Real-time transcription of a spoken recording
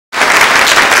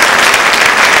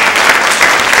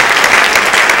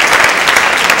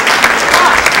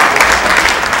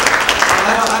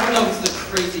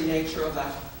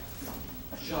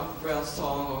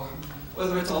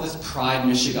whether it's all this pride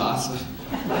in Michigas,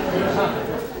 but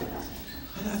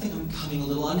I think I'm coming a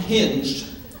little unhinged.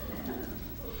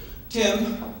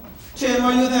 Tim,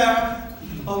 are you there?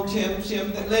 Oh, Tim,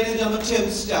 ladies and gentlemen, Tim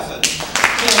Steffen.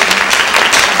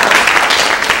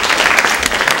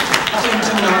 Tim,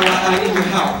 no, I need your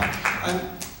help.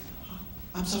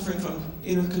 I'm suffering from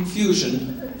inner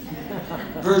confusion,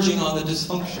 verging on the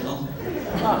dysfunctional.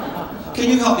 Can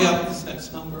you help me out with this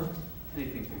next number?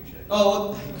 Anything for you, Jackie.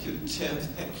 Oh, thank you, Tim,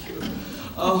 thank you.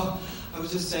 Oh, I was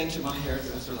just saying to my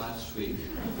hairdresser last week,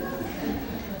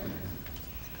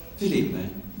 Felipe,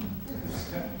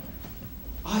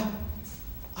 I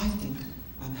think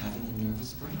I'm having a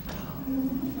nervous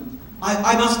breakdown.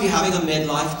 I must be having a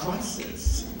midlife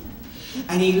crisis.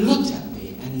 And he looked at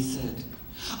me and he said,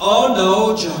 oh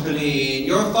no, Jacqueline,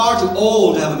 you're far too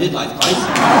old to have a midlife crisis.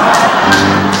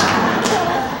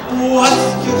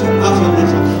 What's cute about a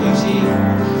little cutie?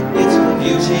 It's her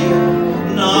beauty,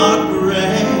 not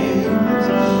great.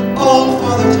 Old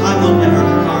Father Time will never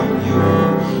harm you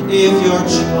if your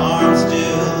charm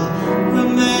still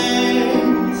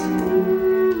remains.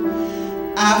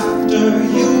 After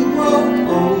you grow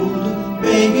old,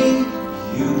 baby,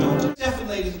 you don't.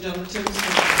 Definitely, ladies and gentlemen, Tim.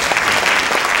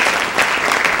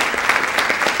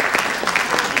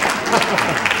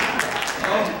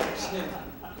 Oh,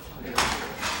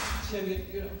 Tim,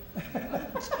 you know,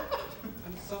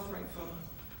 I'm suffering from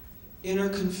inner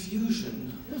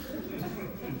confusion,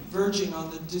 verging on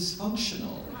the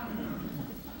dysfunctional.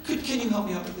 Can you help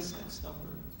me out with this next number?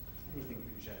 Anything for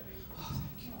you, Jackie. Oh,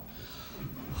 thank you.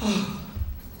 Oh,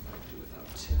 I'd do without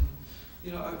Tim.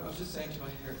 You know, I was just saying to my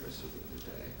hairdresser the other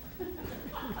day,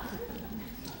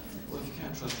 well, if you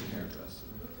can't trust your hairdresser.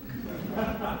 I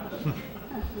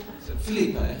said,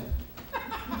 Felipe,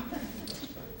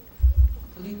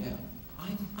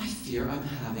 I fear I'm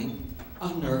having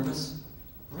a nervous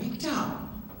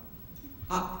breakdown.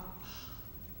 I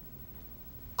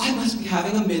must be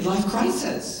having a midlife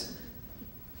crisis.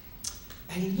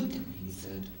 And he looked at me and he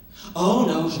said, oh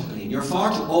no, Jacqueline, you're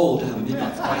far too old to have a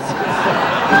midlife crisis.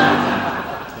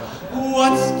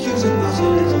 What's cute about a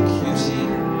little cutie?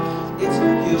 It's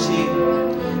her beauty,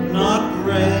 not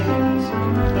great.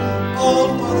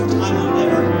 Old Father Time will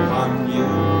never harm you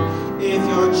if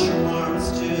your charm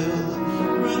still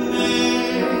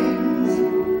remains.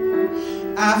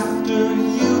 After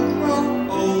you grow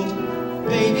old,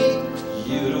 baby,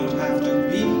 you don't have to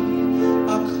be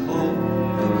a cold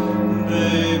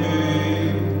baby.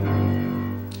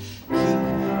 Keep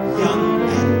young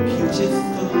and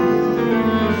beautiful.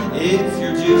 It's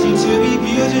your duty to be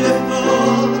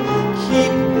beautiful.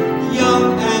 Keep young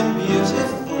and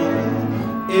beautiful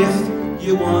if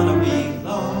you want to be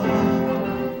loved.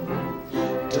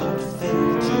 Don't fail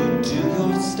to do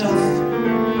your stuff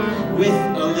with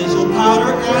a little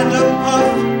powder and a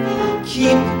puff.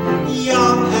 Keep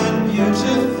young and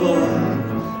beautiful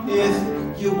if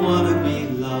you want to be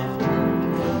loved.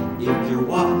 If you're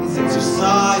wise,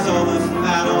 exercise all the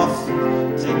fat off.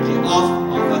 Take it off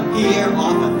of here,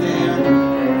 off of there.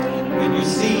 When you're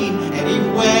seen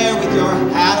anywhere with your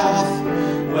hat off,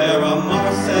 wear a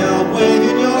Marcel wave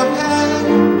in your hand.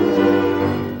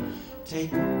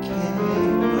 Take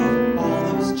care of all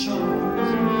those charms,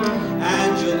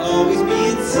 and you'll always be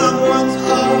in someone's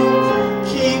arms.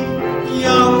 Keep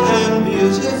young and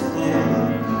beautiful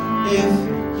if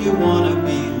you want to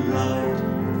be loved.